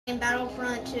in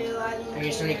Battlefront 2. Are you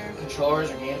using any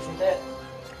controllers or games with it?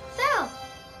 So,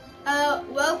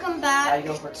 welcome back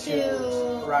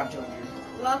to around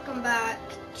 200. welcome back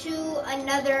to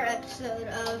another episode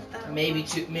of Battlefront. Maybe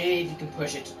if you can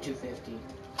push it to 250.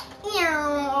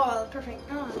 Oh, perfect.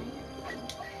 Oh,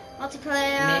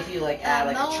 multiplayer. Maybe if you like add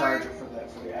like more a charger for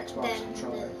your Xbox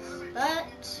controller.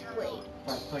 But wait.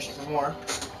 Push it for more.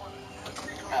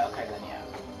 Oh, okay then, yeah.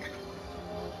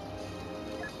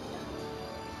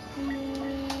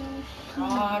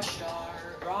 Rockstar.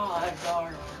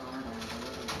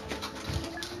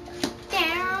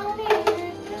 Down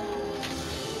here.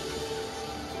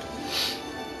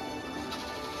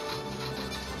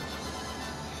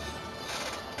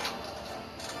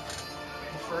 I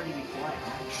prefer to be flying,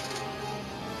 actually.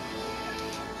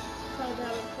 Play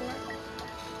Battlefront.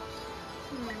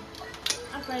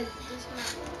 I played this one.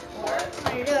 What?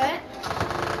 How do you do it?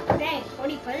 Dang,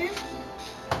 40 players?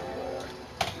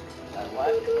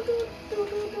 What?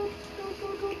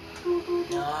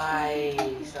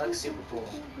 Nice. That looks super cool.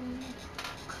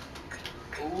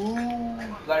 Ooh.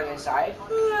 You got it inside?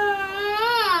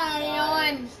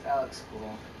 Nice. That looks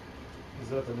cool. Is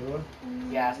that the new one?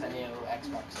 Yeah, it's the new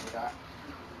Xbox you got.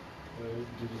 Did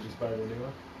you just buy the new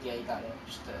one? Yeah, you got it. You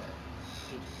just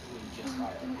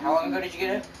got it. How long ago did you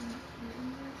get it?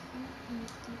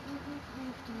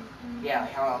 Yeah,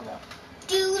 like how long ago?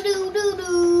 Do do do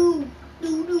do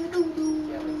do do do do.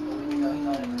 Yeah, like a week ago he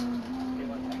got it. It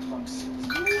went Xbox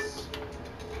Series.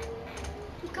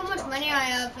 Look how much money I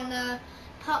have in the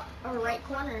top or right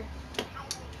corner.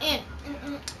 And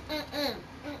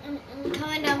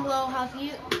comment down below how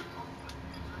you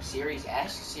Series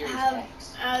S? Series have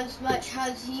X? as much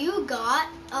as you got.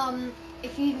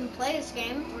 If you even play this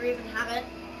game or even have it,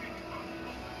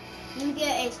 you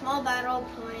get a small battle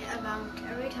point amount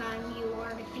every time you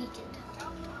are defeated.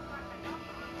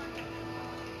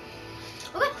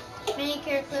 Okay. Many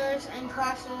characters and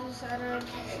classes that are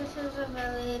sisters of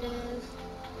validators.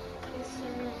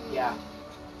 Yeah.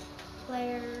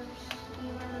 Players.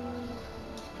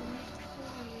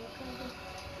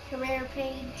 Career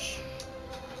page.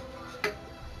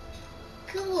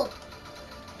 Cool.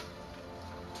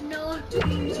 No,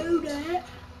 do that.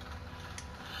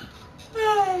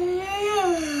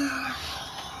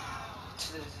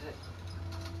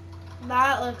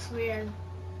 That looks weird.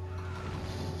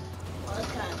 Well,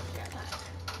 it's kind of weird.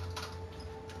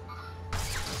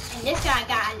 And this guy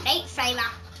got a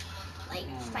lightsaber.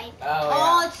 Lightsaber.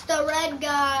 Oh, yeah. It's the red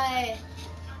guy.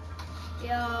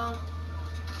 Yo.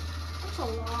 That's a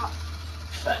lot.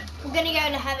 We're gonna go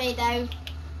to heavy though.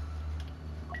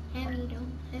 Heavy though.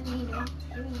 Heavy though.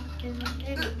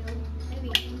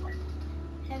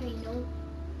 Heavy though.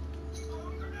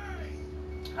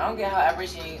 I don't get how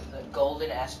everything the golden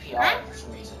SPR for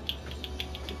some reason.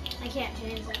 I can't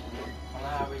change that. I don't know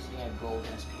how everything a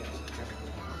golden SPR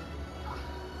specifically.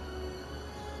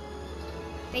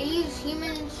 They use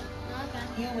humans. Okay.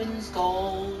 Humans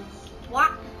gold.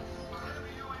 What?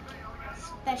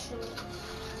 Special.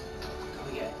 Can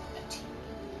we get a team?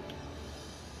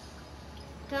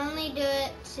 Can only do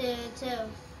it to two.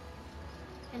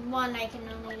 And one I can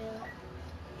only do it.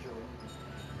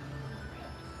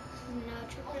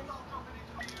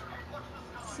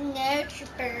 Snow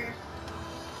trooper.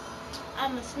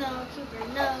 I'm a snow trooper.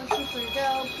 No super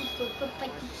dope.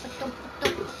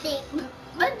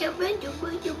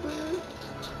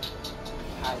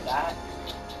 Hide that.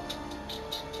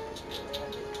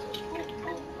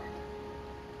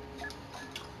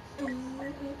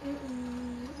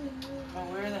 Oh,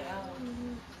 where the hell?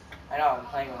 I know, I'm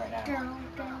playing right now.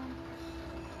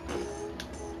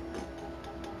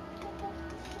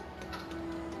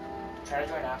 Try to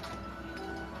join after.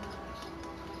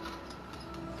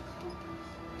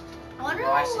 I wonder,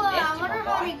 Oh, I see I nifty, wonder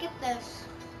my how boy. to get this.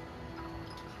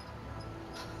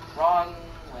 Wrong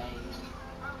way.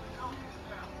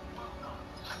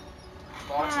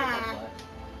 Launch your butt.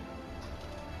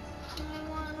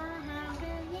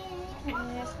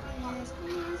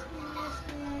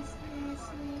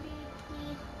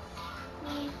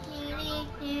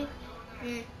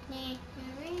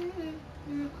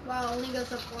 Wow, only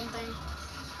goes up one thing.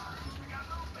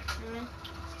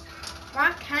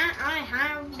 Why can't I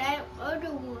have that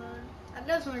other one? That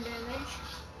does more damage.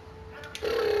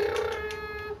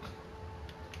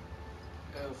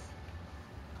 Oof.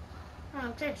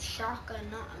 Oh, it's a shotgun,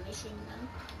 not a machine gun.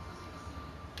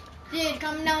 Dude,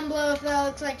 comment down below if that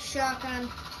looks like a shotgun.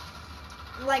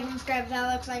 Like and subscribe if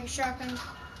that looks like a shotgun.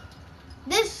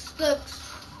 This looks...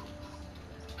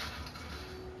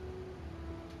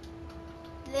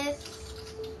 This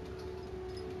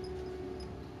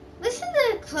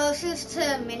closest to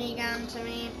minigun to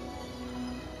me?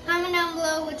 Comment down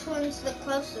below which one's the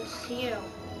closest to you.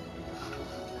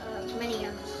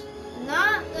 Miniguns.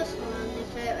 Not this one.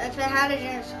 If it had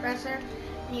a suppressor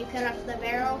and you cut off the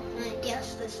barrel,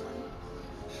 yes, this one.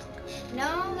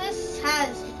 No, this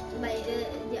has like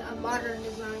a modern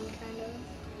design kind of.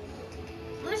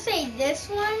 I'm gonna say this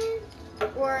one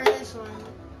or this one.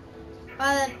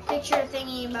 The picture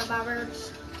thingy about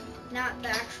bobbers, not the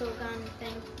actual gun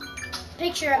thing.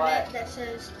 Picture of it that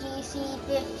says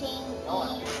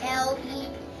DC-15ELE.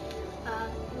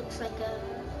 Looks like a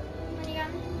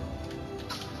minigun.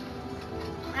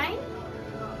 Right?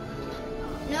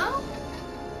 No?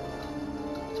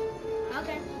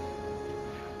 Okay.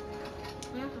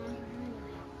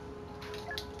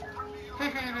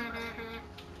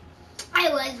 I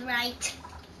was right.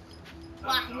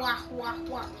 Wah, wah, wah,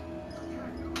 wah.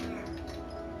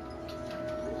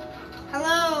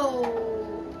 Hello.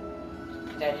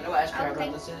 Dad, you know what SPR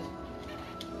about this is?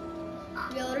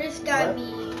 Yo, this guy What? be.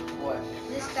 What?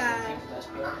 This guy.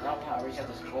 SPR? I don't know how I reach out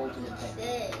this gold thing.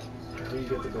 Sick. Where you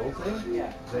get the gold thing?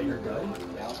 Yeah. Is that your gun?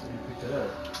 Yeah. You picked it up.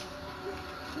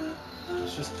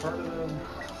 It's just part of the.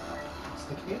 It's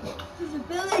the camo. His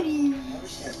ability. Never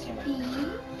seen this camera. Be.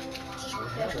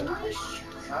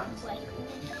 Huh? Like.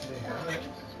 They have it.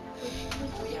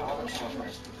 Yeah, all the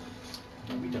cameras.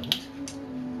 No, we don't.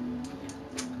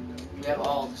 We have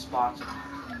all the spots.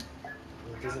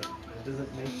 It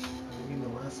doesn't make. I mean, the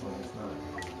last one is not.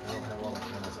 I don't have all the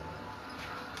cameras on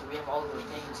So we have all the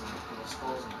things and the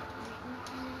skulls and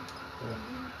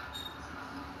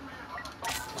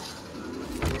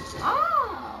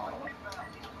Oh.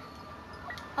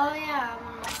 Oh yeah.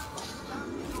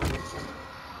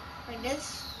 Like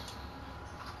this.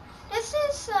 This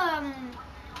is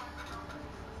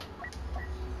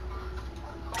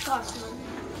awesome.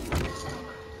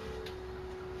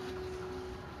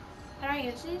 Can I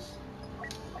use these?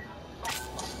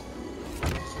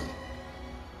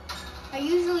 I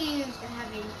usually use the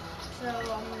heavy, so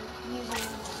I'm using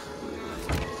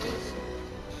these.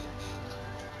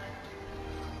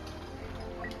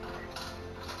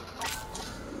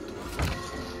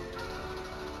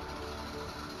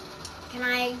 Can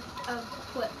I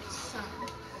equip some?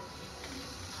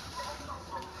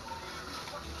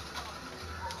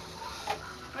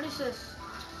 What is this?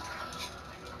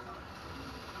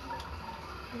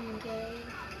 Okay.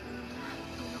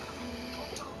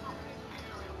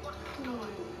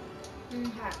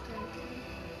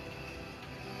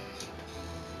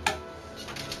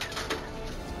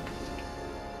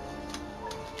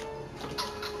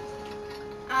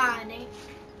 Dang.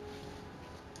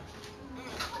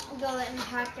 Go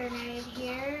impact grenade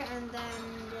here, and then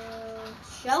the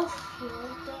shelf here.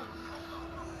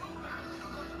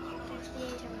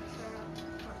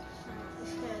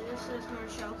 This is more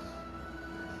shelf.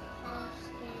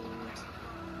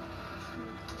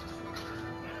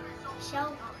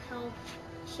 Shelf health,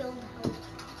 shield health.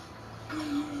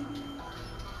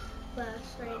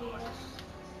 Blast radius.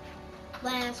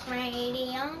 Blast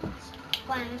radius.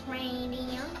 Blast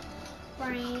radius.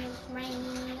 Blast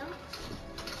radius.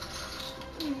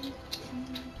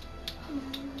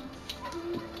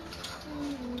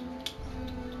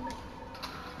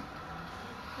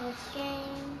 Health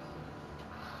gain.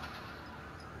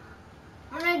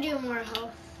 I'm gonna do more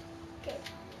health. Okay.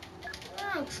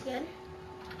 That looks good.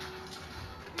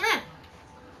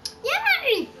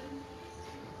 Yay!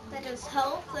 That does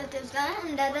health, that does that,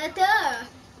 and da da da.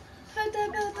 Da da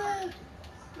da da.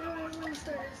 No, I'm gonna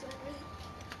start this over.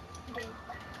 Okay.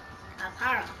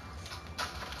 Para.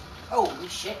 holy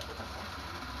shit.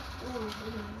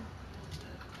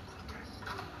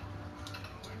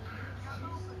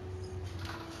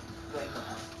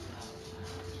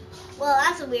 Well,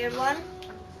 that's a weird one.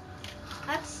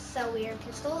 That's so weird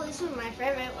pistol. This is my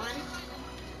favorite one.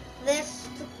 This,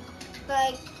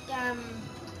 like,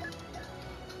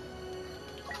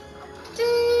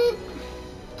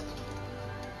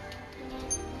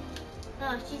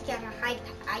 oh, she's got a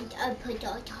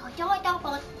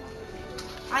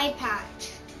eye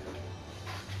patch.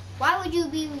 Why would you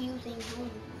be using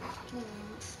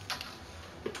wounds?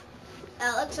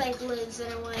 That looks like Liz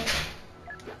in a way.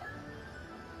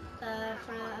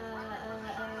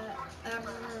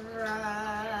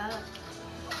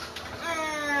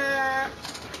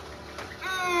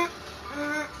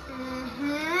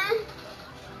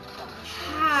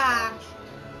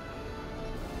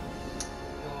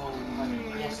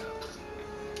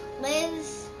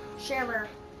 Liz Shearer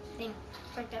thing,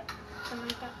 like that, something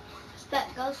like that. But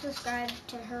go subscribe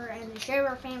to her and the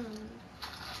Shearer family.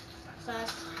 So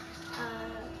that's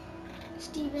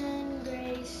Stephen,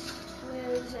 Grace,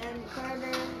 Liz and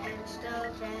Carter and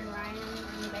Stove and Ryan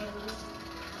and Bailey.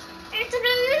 It's a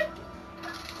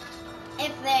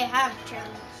if they have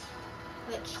channels,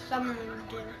 which some of them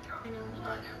do. I know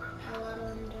that a lot of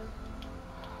them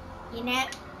do. You know?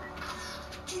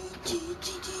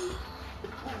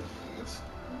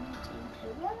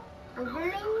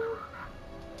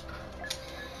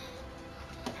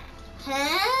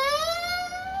 Huh?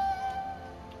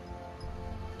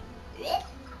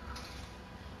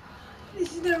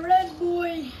 This is the red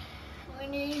boy.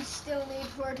 We still need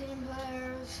 14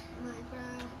 players. Like,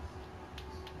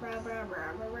 that's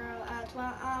what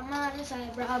I'm gonna say.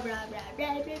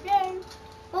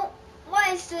 Well, why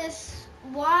is this?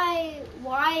 Why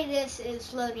this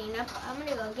is loading up? I'm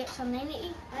gonna go get something to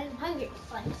eat. I'm hungry.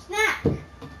 Like a snack.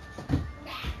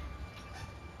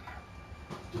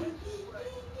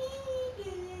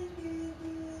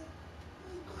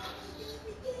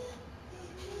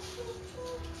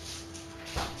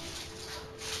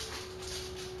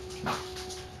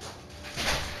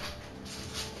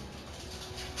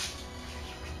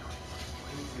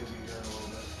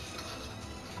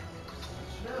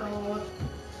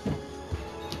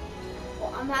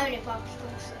 Well, I'm having a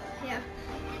popsicle, so yeah.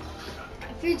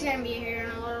 My food's gonna be here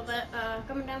in a little bit.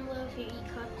 Comment down below if you eat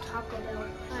Taco Bell.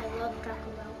 I love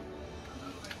Taco Bell.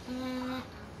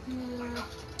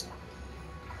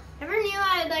 Never knew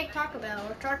I like Taco Bell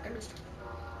or tacos.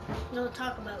 No,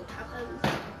 Taco Bell tacos.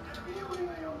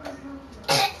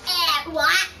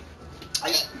 What?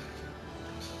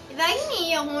 If I can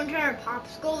eat a whole entire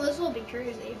popsicle, this will be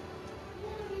crazy.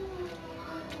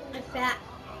 If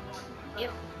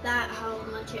that how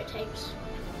much it takes.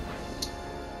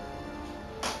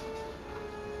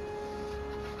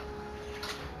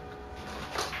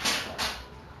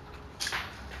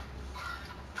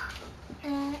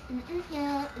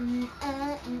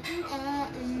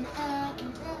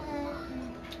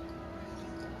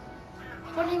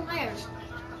 Putting layers.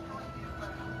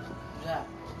 Who's that?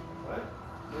 What?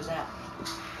 Who's that?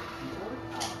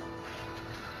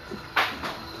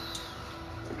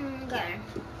 Okay.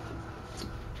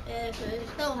 If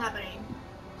it's still happening.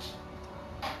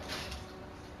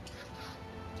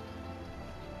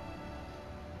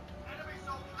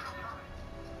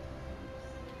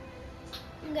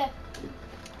 Okay.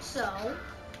 So,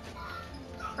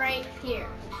 right here.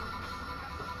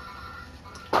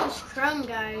 This Chrome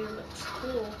guy looks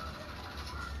cool.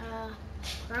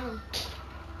 Chrome.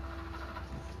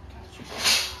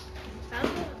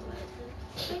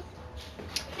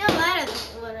 No, that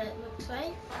isn't what it looks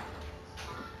like.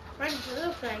 Why does it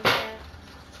look like that?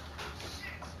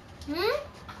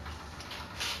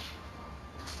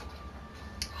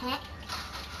 Heck.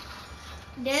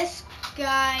 This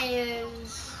guy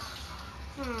is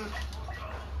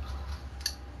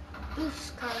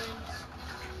boost cards.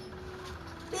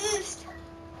 Boost.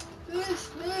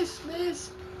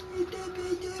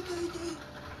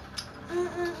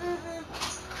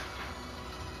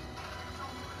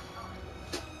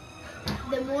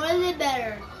 The more the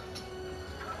better.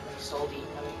 Soul beat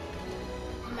coming.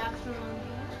 Maximum.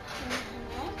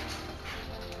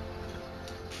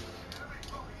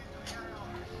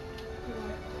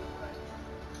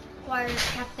 Requires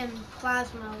Captain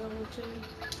Plasma level 2.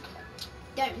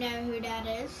 Don't know who that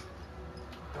is.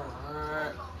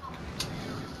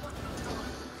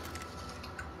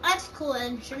 That's a cool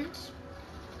entrance.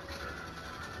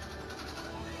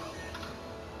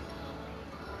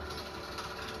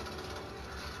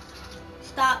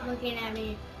 Stop looking at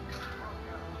me.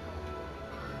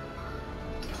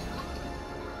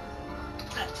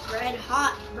 That's red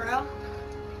hot, bro.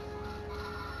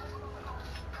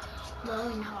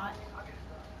 Glowing hot.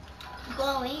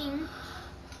 Glowing.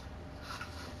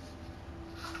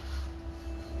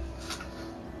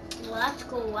 Well, that's a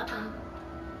cool weapon.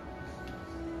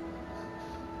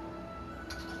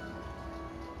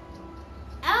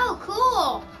 Oh,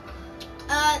 cool!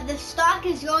 The stock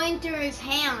is going through his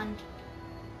hand.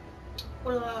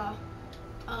 Or the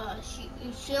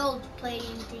shield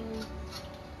plating thing.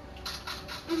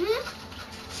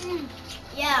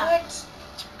 Yeah. What?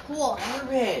 Cool.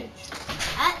 Garbage.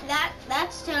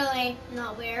 That's totally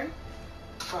not weird.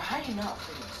 Bro, how do you not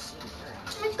freaking see her?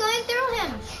 It's going through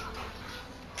him.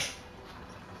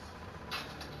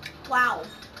 Wow.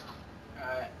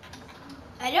 Alright.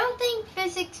 I don't think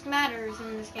physics matters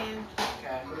in this game.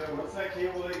 Okay. Yeah, what's that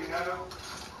cable that you have?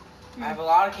 I have a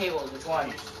lot of cables. Which one?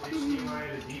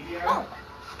 HDMI to DVI? Oh.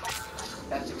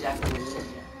 That's exactly what it is. Can you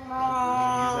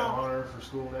use that monitor for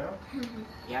school now?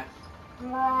 Yeah.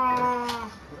 Okay.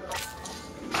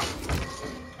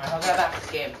 I'll get back to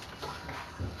this game.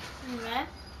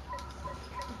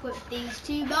 Put these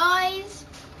two guys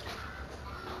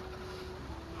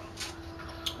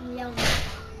Yum.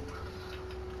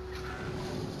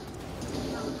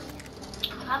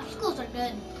 Popsicles are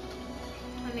good.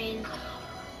 I mean,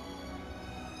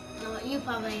 no, you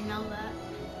probably know that.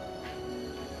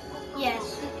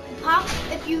 Yes,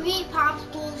 if you eat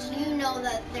popsicles, you know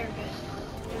that they're good.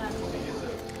 Yeah.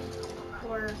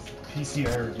 Or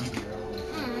PCI or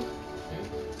DVI?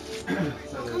 Is that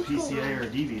a PCI or a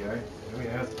DVI? I mean,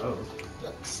 it has both.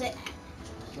 Look, sit.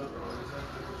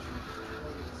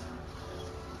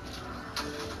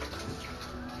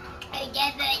 I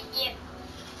get it. Yeah.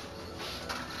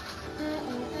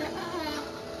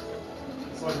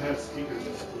 This one has speakers.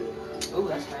 Ooh,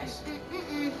 that's nice.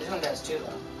 This one does too,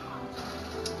 though.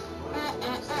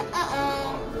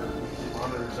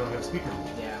 Monitors don't have speakers.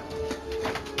 Yeah.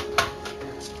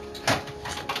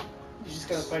 You just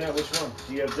gotta find out which one.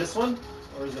 Do you have this one,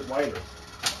 or is it wider?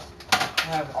 I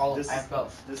have all. This I have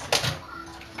both. This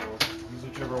one. Well, use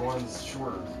whichever one's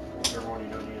shorter. Whichever one you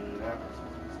don't need an adapter.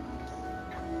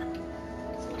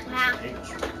 Wow. Angle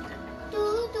short.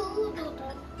 Don't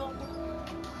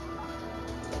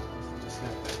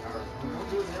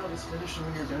do it now. Just finish it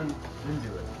when you're done. Then do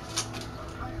it.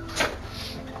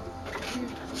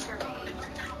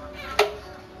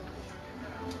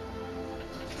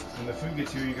 When the food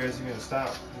gets here, you guys are gonna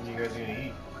stop and you guys are gonna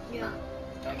eat. Yeah.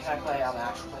 And can I play on the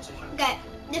actual PlayStation? Okay.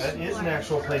 That is an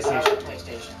actual PlayStation.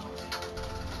 PlayStation.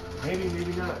 PlayStation. Maybe,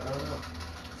 maybe not. I don't know.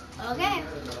 Okay.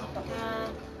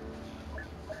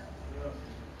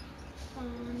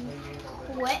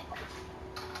 What?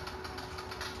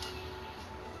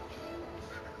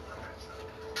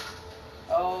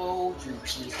 Oh, you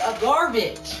piece of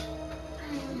garbage!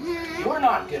 You're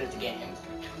not good at the game.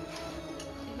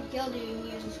 If you killed you,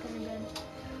 he was kind of good.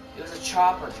 It was a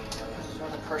chopper, dude. This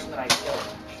was the person that I killed.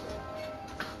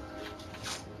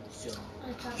 So,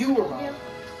 you were wrong.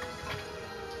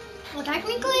 Well,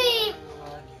 technically,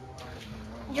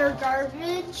 you're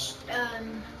garbage.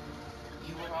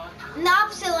 You were wrong. In the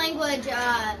opposite language,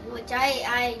 which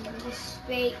I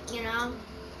speak, you know.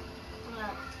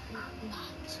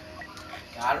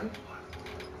 Got him?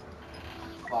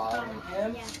 Follow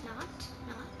him? Yeah, not.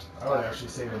 I would actually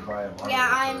say to buy a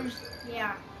monitor first.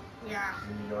 Yeah.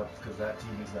 And you know, because that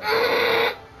TV's not. You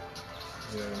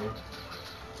know what I mean?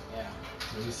 Yeah.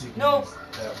 At least you can No. use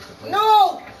that with the PlayStation.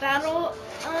 No! Battle.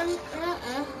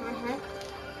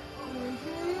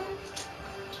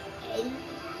 Okay.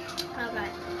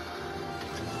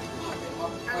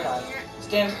 Wait on.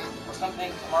 Stim or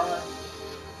something, some armor.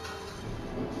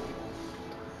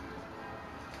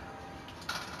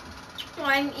 Well,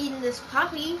 I'm eating this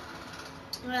popsicle,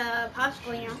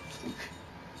 you know.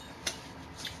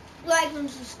 Like and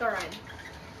subscribe.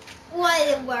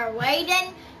 While we're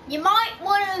waiting, you might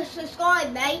want to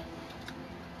subscribe, mate.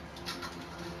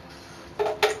 Do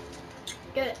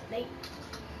it, mate.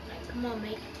 Come on,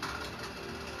 mate.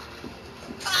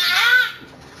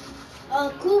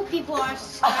 Cool people are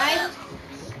subscribed.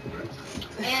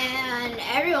 And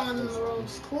everyone in the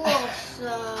world's cool, so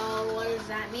what does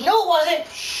that mean? No, it wasn't!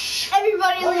 Shh!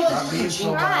 Everybody What will is this?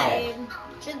 subscribe.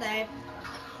 Should they?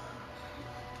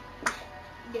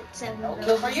 Get 7 No billion.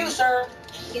 kill for you, sir!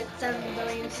 Get 7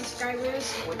 billion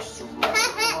subscribers. Which is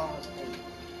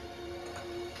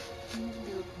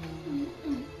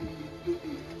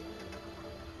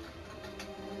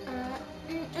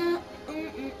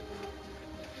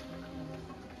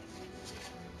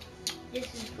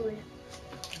This is good.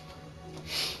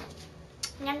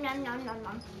 Nom nom nom nom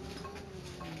nom.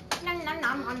 Nom nom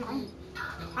nom nom nom.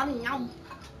 Nom nom.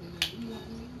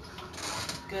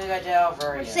 Good go down for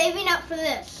We're you. saving up for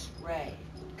this. Ray.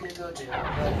 Good go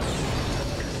down.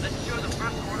 Let's show the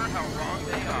press order how wrong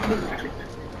they are.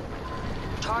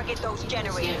 Target those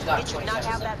generators. Got It should not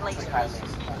have that laser.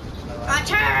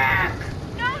 Attack!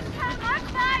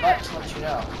 But to let you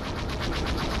know,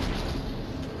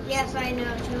 Yes, I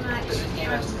know too much. this game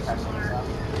has some press on stuff.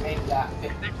 Maybe that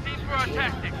 50. They've ceased for our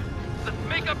tactics. Let's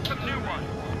make up some new ones.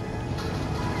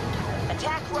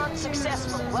 Attack run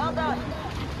successful. Well done.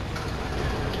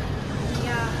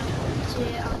 Yeah, to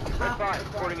on top. Fine,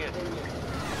 reporting in.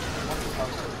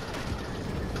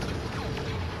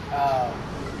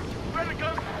 Ready to go?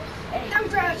 Hey.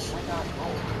 Dump rush!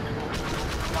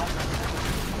 Oh.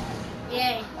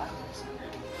 Yay.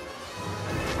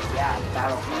 Yeah,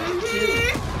 Battlefront 2.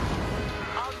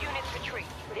 All units retreat.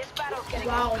 This battle's getting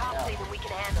Wow. more costly than we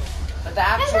can handle. But the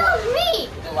That actual, was me!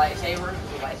 the lightsaber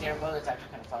mode, it's actually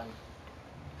kind of fun.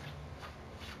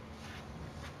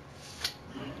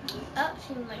 Oh,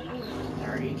 seems like me.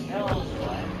 30 kills,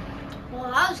 what?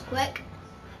 Well, that was quick.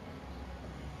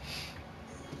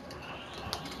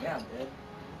 Yeah, I'm good.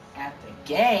 At the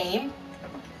game.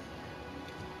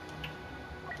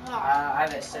 I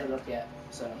haven't set it up yet,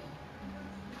 so.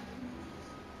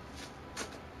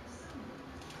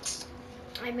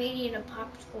 I made you a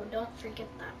popsicle. Don't forget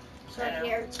that. So I know.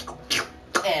 here.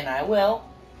 And I will.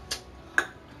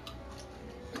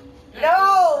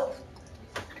 No!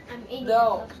 I'm eating No.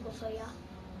 a popsicle, so yeah.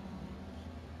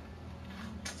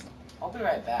 I'll be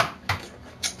right back.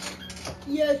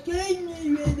 Yes, he's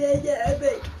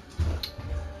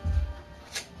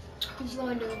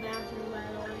going to the bathroom, by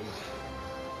the way.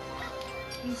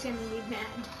 He's gonna be mad.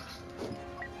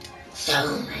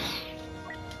 So mad.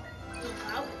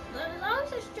 As long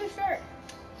as it's too short.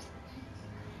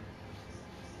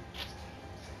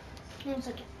 1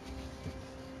 second.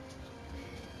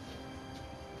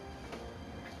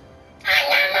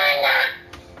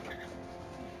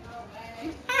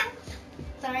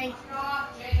 Sorry. I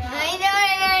ain't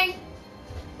doing anything.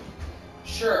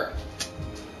 Sure.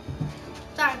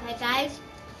 Sorry, guys.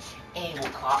 Anal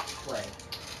cosplay.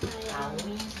 I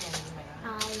Halloween.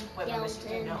 yelled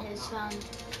in his phone.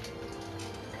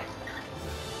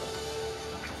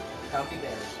 Comfy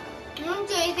bears. I'm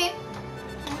Daisy.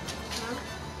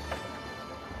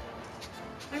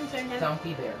 I'm sorry.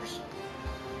 Comfy bears.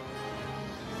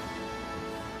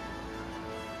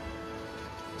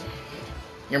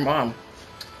 Your mom.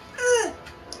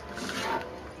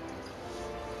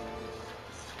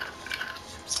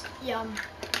 Yum.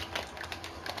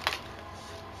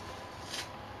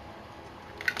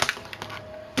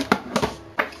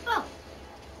 Oh,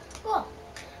 cool.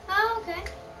 Oh, okay.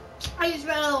 I just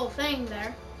read a little thing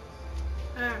there.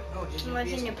 Oh, did I you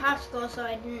was use in a it? popsicle, so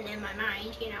I didn't in my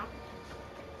mind, you know.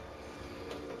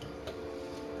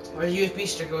 Where's the USB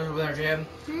stick goes over there, Jim?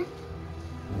 Hmm?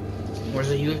 Where's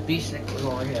the USB stick goes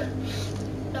over here?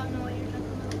 Don't know what you're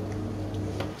talking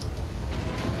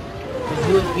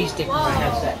The USB stick for my Whoa.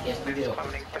 headset. Yes, we do.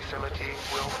 Cloning facility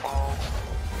will fall.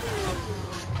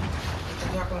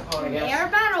 I'm not gonna call it, I about. guess. Air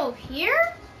battle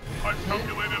here? I've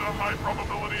calculated a high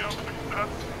probability of success.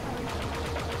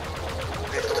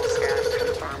 Visual scan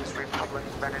confirms Republic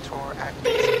Venator at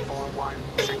base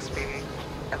 416B.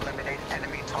 Eliminate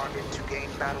enemy target to gain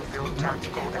battlefield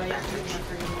tactical advantage.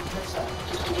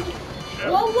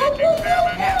 Whoa, whoa, whoa,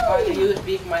 I can't find the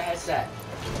USB for my headset.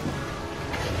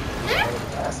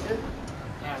 Basket?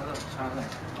 Yeah, look, it's on there.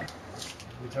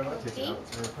 We try not to take it out.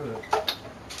 Where we put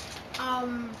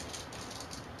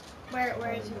it?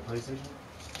 Where is The it? PlayStation?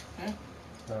 Hmm?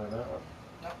 No, that one.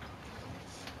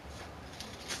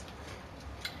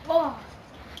 Oh,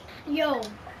 yo.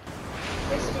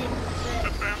 This thing.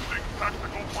 Advancing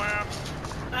tactical plan.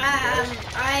 I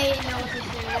know what this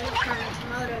thing is from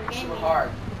Moto Gaming. Super hard.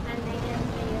 And they did a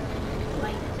video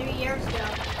like 3 years ago.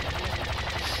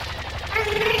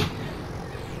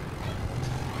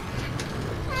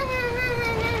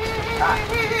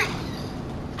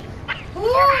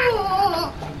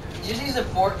 Ooh. Did you use a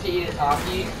fork to eat a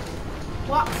Taki?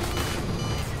 What?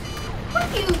 What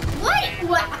you? What?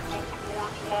 What?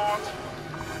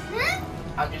 Hmm?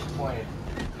 I'm disappointed.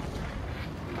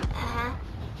 Uh-huh.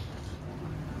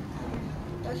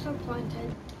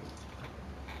 Disappointed.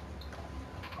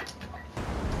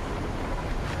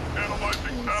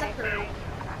 Analyzing battlefield.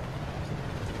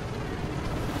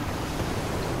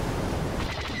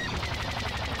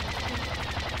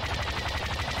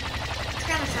 It's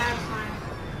kind of satisfying.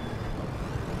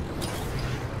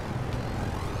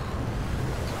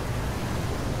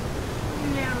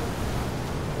 No.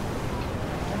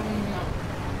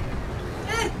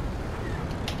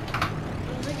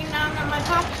 I'm looking down at my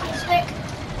popsicle stick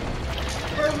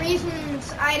for reasons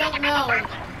I don't know.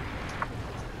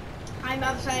 I'm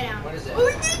upside down. What is it?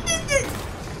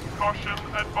 Caution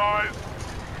advised.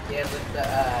 Yeah, with the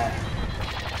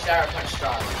shower punch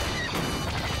straws.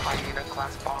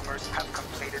 Hyena-class bombers have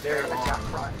completed Very their long.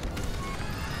 attack run.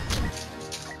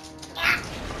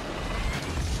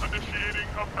 Initiating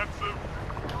offensive.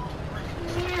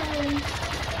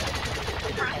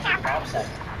 Bomb set.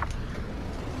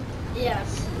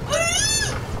 Yes.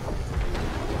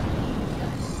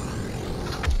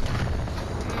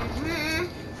 Mm-hmm.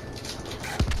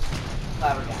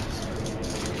 Flabbergasted.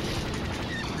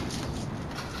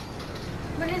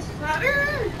 What is that?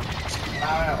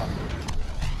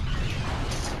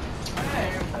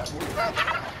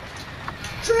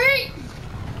 Tree!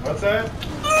 What's that?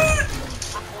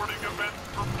 Reporting events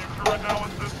for future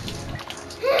analysis.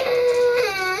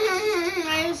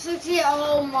 I'm 60.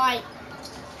 Oh my.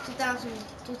 2000.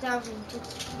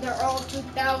 They're all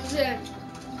 2000.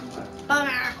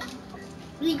 Bummer.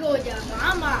 We go to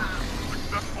mama.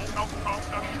 Successful outcome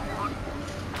assured.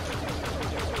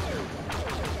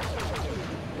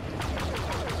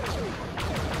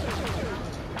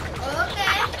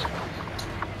 Okay.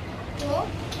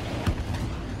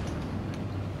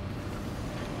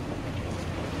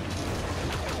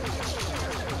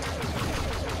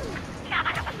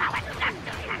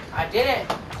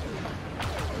 didn't.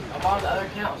 I'm on the other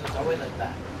account, so it's always like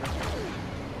that.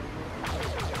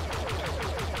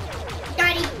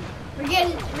 Got him. We're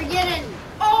getting.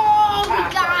 Oh, we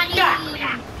got him. We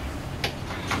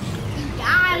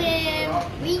got him.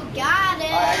 We got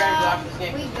him. Alright, I gotta go after this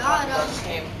game. We got Taco Bell him. just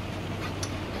came.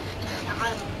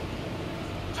 Got him.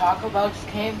 Taco Bell just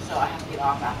came, so I have to get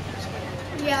off after this game.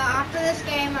 Yeah, after this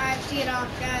game, I have to get off,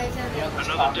 guys, and You know, the this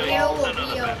Another day, video will another be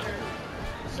minute. over.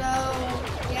 So,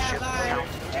 yeah, Ship bye. count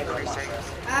decreasing.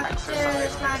 After Exercise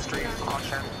this match is extreme done.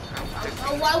 caution.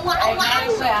 Oh, wow, I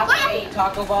honestly have to eat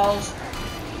Taco Bells.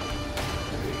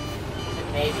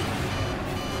 Maybe.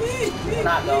 We're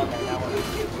not going there now.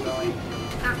 We're going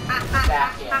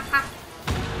back in.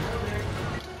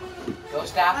 Go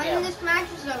stab I him. think this match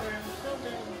is over. I'm still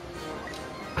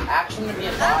doing Action to be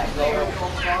a bot. Go over.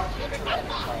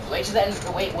 Wait till the end.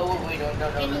 Wait. No.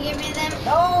 Can you give me them?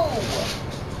 No.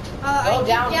 I Go keep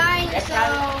down. dying, Next so...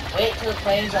 time, wait till the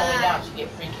plane's all the way down so you get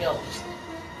free kills.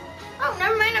 Oh,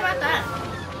 never mind about that.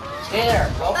 Stay there.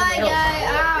 Go for the Bye, hill. guys.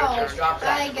 Ow. Just drop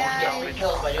that. Bye, You get free guys.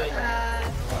 kills by doing that.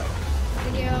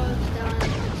 Video's done.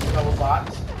 Double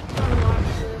bots. I'm gonna watch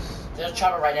this. There's a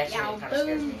chopper right next to me. Yow, It kind of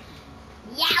scares me.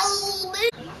 Yow,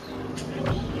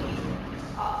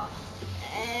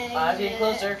 I'm getting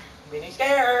closer. I'm getting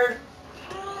scared.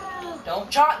 Don't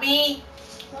chop me.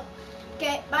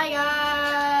 Okay, bye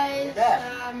guys. You're dead.